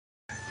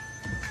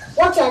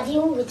What you are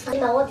doing with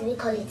Fatima, what do we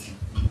call it?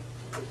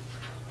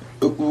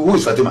 Who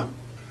is Fatima?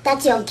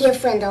 That's your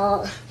girlfriend,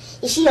 or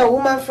is she your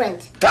woman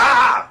friend?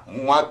 Ta!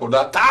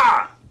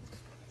 Ta!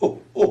 Oh.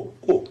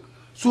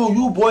 So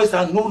you boys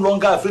are no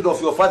longer afraid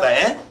of your father,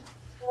 eh?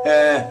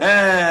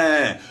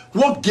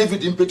 What gave you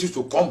the impetus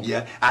to come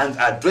here and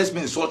address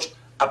me in such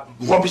a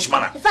rubbish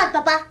manner? In fact,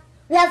 Papa,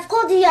 we have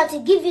called you here to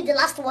give you the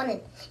last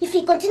warning. If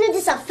you continue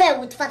this affair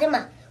with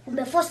Fatima, we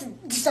may force to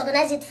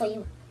disorganize it for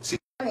you.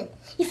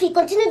 If you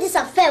continue this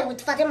affair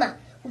with Fatima,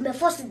 we may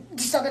force to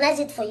disorganize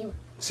it for you.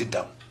 Sit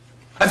down.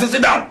 I said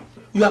sit down.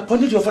 You are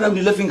pointing to your father with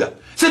the left finger.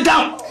 Sit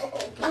down.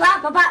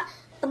 Papa,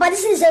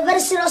 this is a very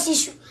serious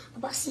issue.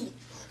 Papa, see,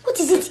 what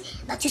is it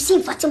that you see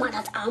in Fatima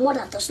that our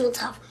mother does not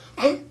have?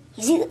 Eh?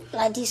 Is it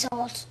like this or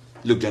what?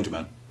 Look,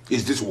 gentlemen,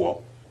 is this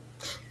war?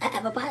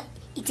 Papa,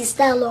 it is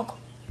dialogue.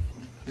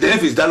 Then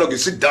if it's dialogue, you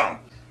sit down.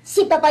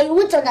 See, Papa, you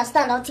won't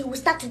understand until we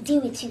start to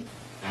deal with you.